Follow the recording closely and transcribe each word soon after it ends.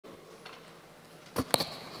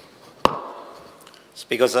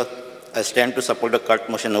Speaker sir, I stand to support the cut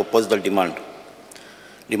motion and oppose the demand.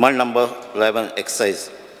 Demand number 11, excise.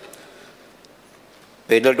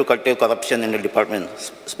 Failure to curtail corruption in the department.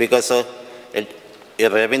 Speaker sir, a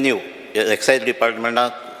revenue, excise department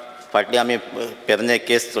फाटली आमी पेरने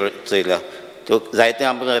केस चयल्या त्यो जायते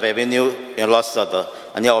आमकां revenue loss जाता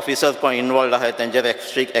आनी officers कोण involved आहाय तांचेर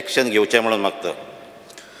स्ट्रिक्ट एक्शन घेवचें म्हणून मागता.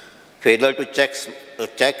 फेलर टू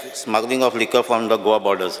चेक स्मगलिंग ऑफ लिकर फ्रॉम द गोवा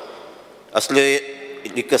बॉर्डर्स. असले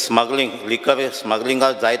लिकर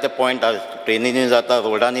स्मगलिंगाक जायते पॉयंट आसा, ट्रेनीनी जाता,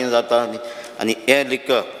 रोडांनी जाता आनी हें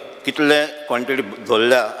लिकर कितले क्वॉन्टिटी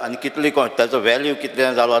धरल्या आनी कितली ताचो वॅल्यू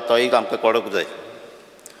कितले जालो तोय आमकां कळूंक जाय.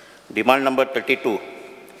 Demand number 32,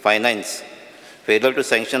 finance. फेलर to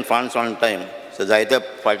sanction funds on time. So जायते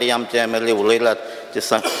फाटी आमचे MLA उलयलात जे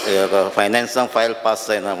फायनान्साक फायल पास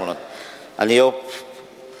जायना म्हणून आनी ह्यो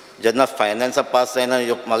जेन्ना फायनान्साक पास जायना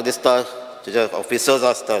ह्यो म्हाका दिसता तेजे ऑफिसर्स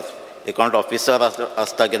आसतात, अकाउंट ऑफिसर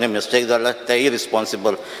आसता कितें मिस्टेक जाल्यार तेय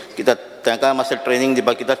रिस्पॉन्सिबल, कित्याक तांकां मातशें ट्रेनींग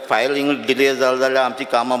दिवपाक, कित्याक फायलींग डिले जाल्यार आमची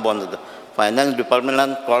कामां बंद जाता. फायनान्स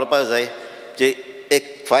डिपार्टमेंटान कळपाक जाय जे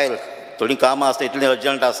एक फायल थोडी कामां आसता इतली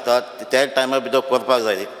अर्जंट आसतात त्या टायमा भितर करपाक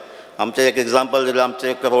जाय. आमचें एक एग्जाम्पल दिल्यार आमचें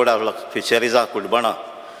एक रोड आसलो फिशरीजा कुडबणा,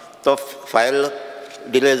 तो फायल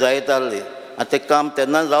डिले जायत आसली आनी तें काम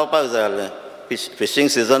तेन्ना जावपाक जाय आसलें. फिशींग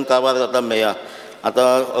सिजन काबार जाता मेया, आतां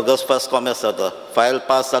ऑगस्ट 1 कॉमर्स जाता, फायल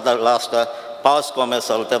पास जाता लास्टाक, पावस कॉमर्स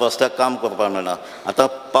जालो त्या रस्त्याक काम करपाक मेळना. आतां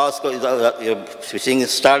पावस फिशींग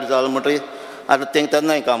स्टार्ट जालो म्हणटरी आतां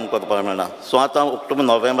तेन्नाय काम करपाक मेळना. सो आतां ऑक्टोबर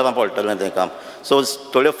नोव्हेंबरान पडटलें तें काम. सो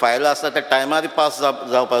थोड्यो फायली आसता त्या टायमार पास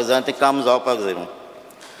जावपाक जाय आनी तें काम जावपाक जाय म्हणून.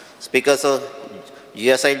 स्पिकर सर,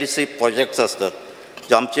 GSIDC प्रोजेक्ट्स आसतात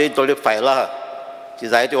जे आमचे थोड्यो फायली आहा जी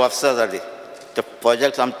जायती वर्सां जाली, ते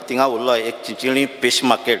प्रोजेक्ट्स आमचे थिंगा उरलो. एक चिंचिणी फिश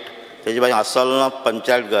मार्केट, तेजे भाशेन आसोलना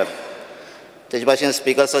पंचायत घर, तेजे भाशेन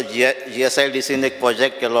स्पिकर सर GSIDCन एक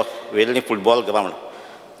प्रोजेक्ट केलो वेलिम फुटबॉल ग्रावंड,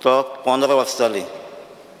 तो 15 वर्सां जाली.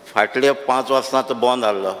 फाटले 5 वर्सां तो बंद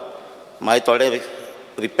आसलो. मागीर थोडे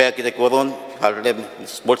रिपेर कितें करून फाटले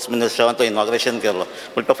स्पोर्ट्स मिनिस्टरान तो इनॉग्रेशन केलो,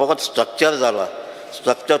 पूण तो फकत स्ट्रक्चर जाला.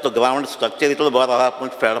 स्ट्रक्चर तो ग्रावंड स्ट्रक्चर इतलो बरो आहा पूण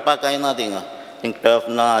खेळपाक कांय ना थिंगा टर्फ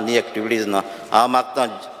ना आनी एक्टिविटीज ना. हांव मागता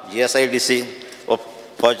GSIDC हो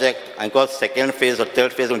प्रोजेक्ट हांकां second phase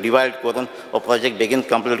third phase divide करून हो प्रोजेक्ट बेगीन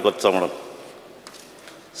कंप्लीट करचो म्हणून.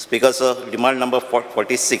 Speaker sir, demand number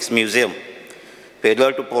 46, museum.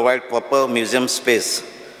 फेलर to provide proper museum space.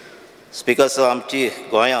 Speaker sir, आमची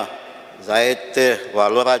गोंयां जायते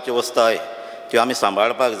वालोराच्यो वस्तू आहाय त्यो आमी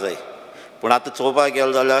सांबाळपाक जाय, पूण आतां चोवपाक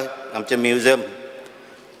गेलो जाल्यार आमचें म्युजियम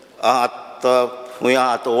आतां खंय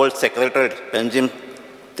आतां ओल्ड सेक्रेटरेट पेन्जीम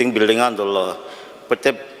थिंग बिल्डिंगान दवरलो आहा, पूण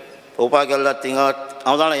तें पळोवपाक गेलो जाल्यार थिंगा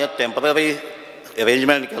हांव जाणा हें टेम्पररी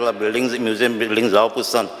अरेंजमेंट केला म्युजियम बिल्डींग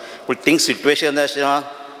जावपासून, पूण थिंग सिट्युएशन अशें आहा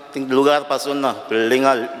थिंग लुगार पासून ना,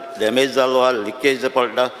 बिल्डिंगा डॅमेज जालो आहा, लिकेज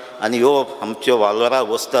पडटा आनी ह्यो आमच्यो वालोरा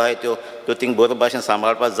वस्तू आहाय त्यो थिंग बरे भाशेन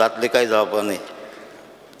सांबाळपाक जातले काय जावपा न्ही.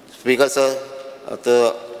 स्पिकर सर, आतां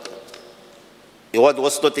ह्यो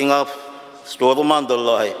वस्तू थिंगा स्टोर रुमान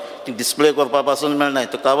दवरलो आहाय, ती डिस्प्ले करपा पासून मेळनाय,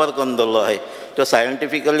 तो कवर करून दवरलो आहाय. त्यो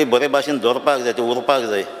सायंटिफिकली बरे भाशेन दवरपाक जाय, त्यो उरपाक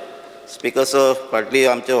जाय. स्पिकर सर, फाटली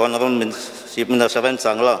आमचे ऑनरेबल चीफ मिनिस्टरान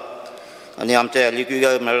सांगलां आनी आमच्या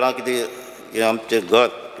एलिक्यू मेळ्ळां कितें हें आमचें घर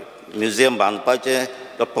म्युजियम बांदपाचें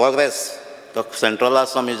तो प्रोग्रेस, तो सेंट्रल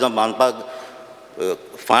आसा म्युजियम बांदपाक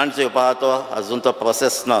फंड्स येवपा आहा तो आजून तो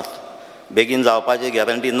प्रोसेस ना, बेगीन जावपाची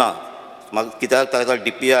गॅरंटी ना. म्हाका कित्याक ताका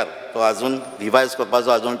DPR तो आजून रिवायज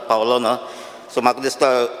करपाचो आजून पावलो ना. सो म्हाका दिसता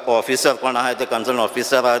ऑफिसर कोण आहाय ते कन्सर्न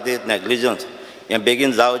ऑफिसर आहा ते नेग्लिजन्स हें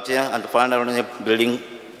बेगीन जावचें आनी फंड हाडून हें बिल्डींग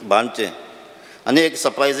बांदचें. आनी एक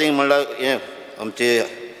सरप्रायजींग म्हणल्यार हें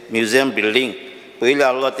आमचें म्युजियम बिल्डींग पयलीं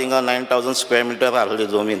आहलो थिंगा 9000 स्क्वेअर मिटर आहली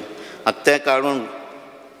जमीन, आतां तें काडून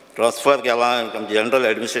ट्रान्सफर केलां जनरल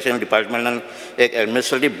एडमिनिस्ट्रेशन डिपार्टमेंटान एक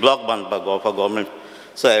एडमिनिस्ट्रेटीव ब्लॉक बांदपाक for government.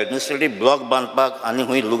 So administrative block बांदपाक आनी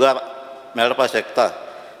खंय लुगार मेळपाक शकता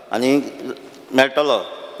आनी मेळटलो,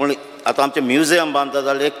 पूण आतां आमचें म्युजियम बांदता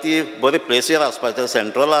जाल्यार एक ती बरी प्लेसीर आसपाक जाय,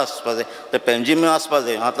 सेंट्रल आसपाक जाय, ते पेन्जीम आसपाक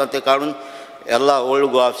जाय. आतां तें काडून येल्ला ओल्ड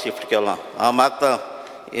गोवा शिफ्ट केलां. हांव मागता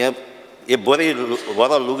हे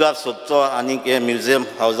बरो लुगार सोदचो आनी हे म्युजियम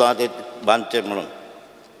हावजां ते बांदचें म्हणून.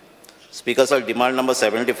 Speaker sir, demand number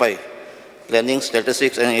 75, planning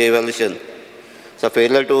statistics end evaluation. So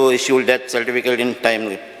फेलर to issue death certificate in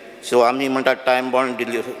timely. So आमी म्हणटा टायम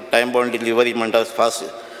बॉन्ड डिलिव्हरी म्हणटा फास्ट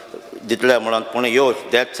दितले म्हणून, पूण ह्यो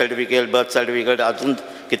डेथ सर्टिफिकेट बर्थ सर्टिफिकेट आजून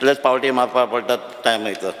कितलेच पावटी मारपाक पडटा टायम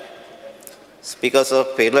वयता. स्पिकर सर,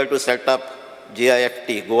 फेलर to set up GIFT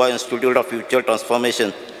Goa institute of future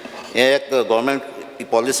transformation. हें एक गव्हर्मेंट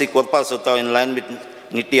पॉलिसी करपाक सोदता in lion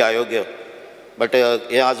with NITI Aayog, but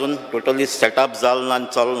हे अजून टोटली सेटअप जालें ना आनी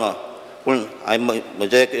चलना. पूण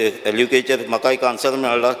म्हजे एल्युकेचर म्हाका एक आन्सर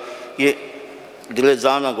मेळ्ळा की डिले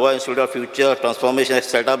जावना. Goa institute of future transformation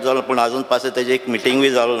setup जालें पूण अजून पासून तेजी एक मिटींगूय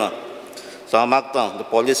जालो ना. सो हांव मागतां the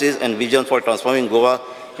policies end vision for transforming Goa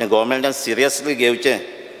हें गव्हर्मेंटान सिरियसली घेवचें.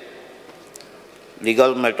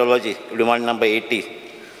 Legal metrology demand number 80.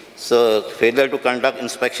 So failure to conduct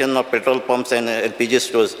inspection of petrol pumps and LPG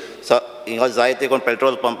stores. So हिंगा जायते कोण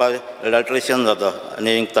पेट्रोल पंपार एडल्ट्रेशन जाता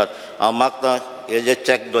आनी विकतात. हांव मागतां हेजे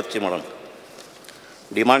चॅक दवरचें म्हणून.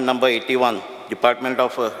 Demand number 81 department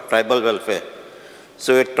of tribal welfare.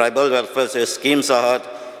 So हे ट्रायबल वेलफेअर स्किम्स आहात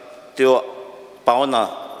त्यो पावना.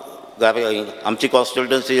 आमची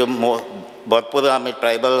कॉन्स्टिट्युएन्सी भरपूर आमी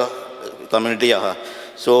ट्रायबल कम्युनिटी आहा.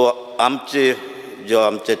 सो आमचे जो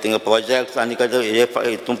आमचे थिंगा प्रोजेक्ट्स आनी हे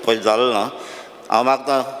हितून पळय जालें ना. हांव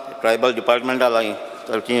मागतां ट्रायबल डिपार्टमेंटा लागीं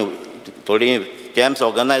थोडी कॅम्प्स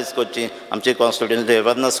ऑर्गनायज करची आमची कॉन्स्टिट्युएन्सी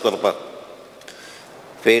अवेरनस करपाक.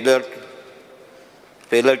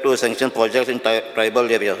 फेलर to sanction projects in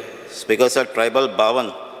tribal area. Speaker sir tribal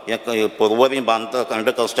 52 हें पर्वरी बांदता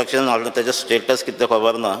अंडर कन्स्ट्रक्शन आसलें तेजें स्टेटस कितें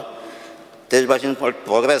खबर ना. तेज भाशेन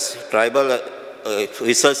प्रोग्रेस ट्रायबल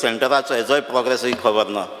रिसर्च सेंटराचो हेजोय प्रोग्रेसूय खबर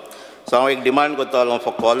ना. So हांव एक डिमांड करतालो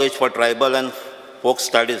for college for tribal and folk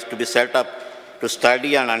studies to be set up to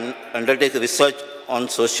study end undertake research on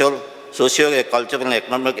socio cultural end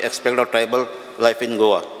economic aspect of tribal life in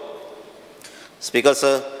Goa. Speaker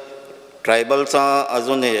sir ट्रायबल्सां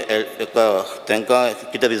अजून तांकां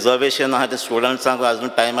कितें reservation आहा ते स्टुडंट्सांक अजून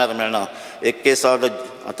टायमार मेळना. एक केस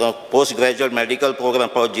आतां post graduate medical programme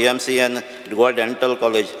for GMC end Goa dental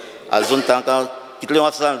college अजून तांकां कितलीं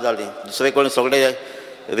वर्सां जालीं. दुसरे कोण सगळे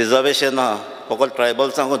रिजर्वेशन आहा. फकत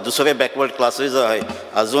ट्रायबल्सांक दुसरे बॅकवर्ड क्लासीज आहाय.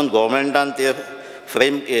 अजून गव्हर्मेंटान ते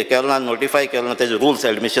फ्रेम केलें ना, नोटिफाय केलें ना तेजे रुल्स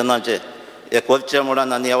एडमिशनाचे. हे करचें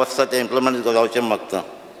म्हणून आनी ह्या वर्सा ते इम्प्लिमेंट जावचें मागता.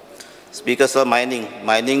 स्पीकर सर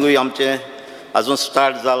मायनिंगूय आमचें अजून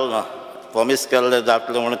स्टार्ट जालें ना. प्रॉमीस केल्लें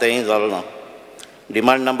जातलें म्हणून तेंय जालें ना.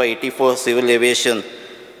 Demand number 84 civil aviation.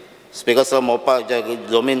 Speaker sir मोपा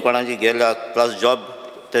जमीन कोणाची गेल्या प्लस जॉब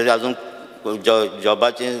तेजे अजून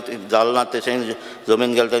जॉबाचें जालें ना. तशें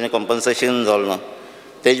जमीन गेलें तेजें कॉम्पन्सेशन जालें ना.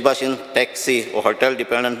 तेज भाशेन टॅक्सी हॉटेल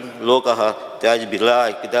डिपेंडंट लोक आहा ते आज भिला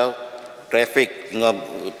कित्याक ट्रॅफीक हिंगा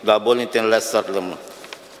दाबोलीं तें लेस जातलें म्हणून.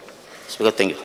 Speaker thank you.